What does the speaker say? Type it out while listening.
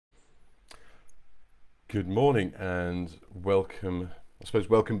Good morning and welcome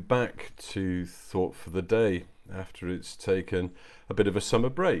back to Thought for the Day after it's taken a bit of a summer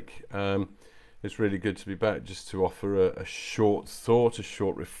break. It's really good to be back just to offer a short thought, a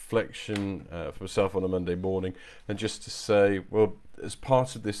short reflection for myself on a Monday morning, and just to say, well, as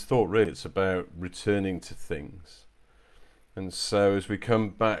part of this thought, really, it's about returning to things. And so as we come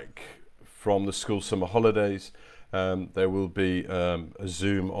back from the school summer holidays, there will be a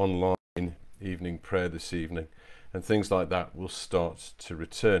Zoom online evening prayer this evening, and things like that will start to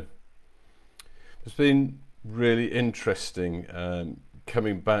return. It's been really interesting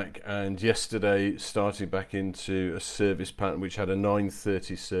coming back, and yesterday starting back into a service pattern which had a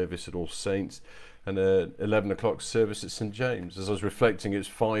 9:30 service at All Saints and a 11 o'clock service at St James. As I was reflecting, it's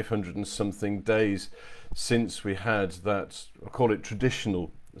 500 and something days since we had that, I call it,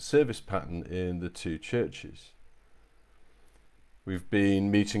 traditional service pattern in the two churches. We've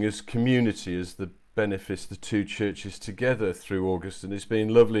been meeting as community, as the benefits, the two churches together through August, and it's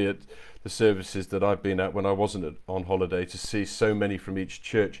been lovely at the services that I've been at when I wasn't on holiday to see so many from each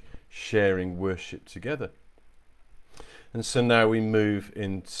church sharing worship together. And so now we move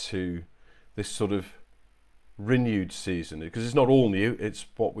into this sort of renewed season, because it's not all new, it's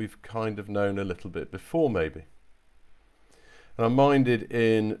what we've kind of known a little bit before maybe. And I'm minded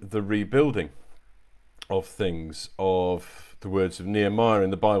in the rebuilding of things, of the words of Nehemiah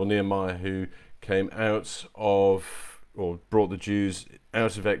in the Bible, Nehemiah who came out of, or brought the Jews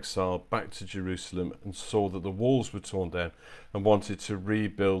out of exile back to Jerusalem and saw that the walls were torn down and wanted to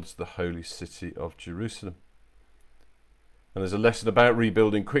rebuild the holy city of Jerusalem. And there's a lesson about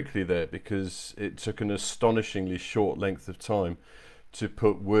rebuilding quickly there, because it took an astonishingly short length of time to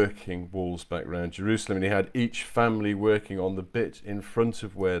put working walls back around Jerusalem, and he had each family working on the bit in front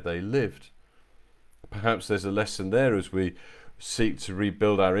of where they lived. Perhaps there's a lesson there as we seek to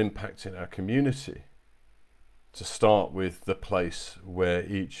rebuild our impact in our community, to start with the place where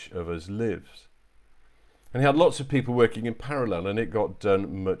each of us lives. And he had lots of people working in parallel, and it got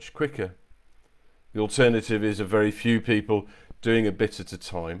done much quicker. The alternative is a very few people doing a bit at a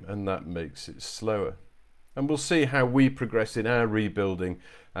time, and that makes it slower. And we'll see how we progress in our rebuilding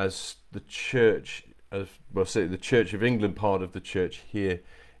as the church, the Church of England part of the church here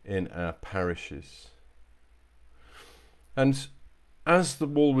in our parishes. And as the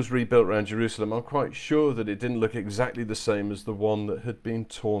wall was rebuilt around Jerusalem, I'm quite sure that it didn't look exactly the same as the one that had been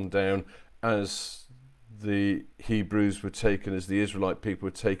torn down as the Hebrews were taken, as the Israelite people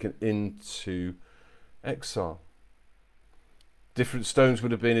were taken into exile. Different stones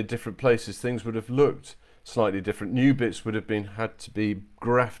would have been in different places. Things would have looked slightly different. New bits would have had to be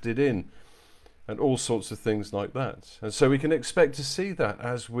grafted in, and all sorts of things like that. And so we can expect to see that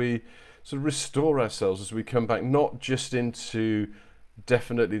as we sort of restore ourselves, as we come back, not just into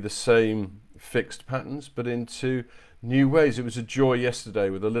definitely the same fixed patterns, but into new ways. It was a joy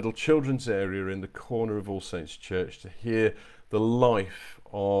yesterday with a little children's area in the corner of All Saints Church to hear the life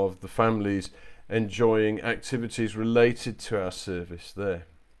of the families enjoying activities related to our service there.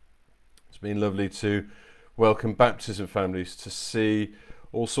 It's been lovely to welcome baptism families, to see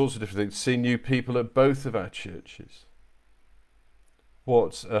all sorts of different things, to see new people at both of our churches.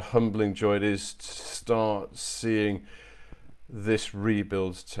 What a humbling joy it is to start seeing this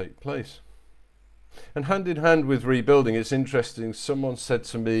rebuild take place. And hand in hand with rebuilding, it's interesting, someone said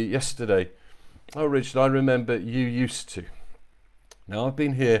to me yesterday, "Oh, Richard, I remember you used to." Now, I've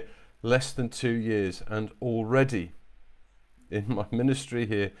been here less than 2 years, and already in my ministry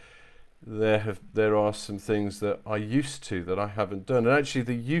here, there are some things that I used to that I haven't done. And actually,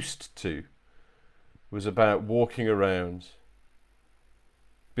 the used to was about walking around,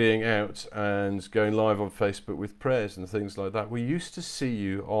 being out and going live on Facebook with prayers and things like that. We used to see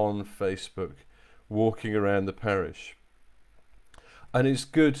you on Facebook walking around the parish. And it's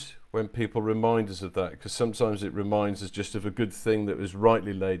good when people remind us of that, because sometimes it reminds us just of a good thing that was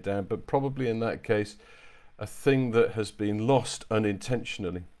rightly laid down, but probably in that case, a thing that has been lost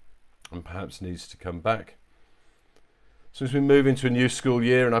unintentionally and perhaps needs to come back. So as we move into a new school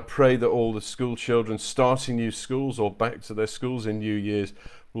year, and I pray that all the school children starting new schools or back to their schools in new years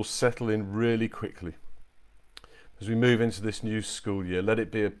will settle in really quickly. As we move into this new school year, let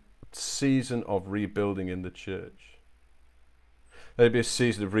it be a season of rebuilding in the church. Let it be a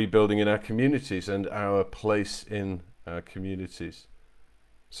season of rebuilding in our communities and our place in our communities.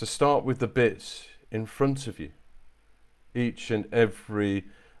 So start with the bit in front of you. Each and every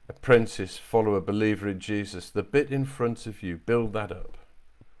apprentice, follower, believer in Jesus, the bit in front of you, build that up.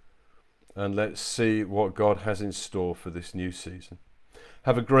 And let's see what God has in store for this new season.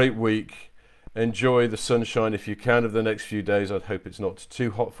 Have a great week. Enjoy the sunshine if you can of the next few days. I'd hope it's not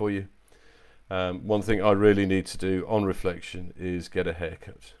too hot for you. One thing I really need to do on reflection is get a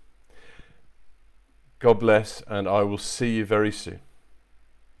haircut. God bless, and I will see you very soon.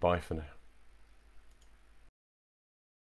 Bye for now.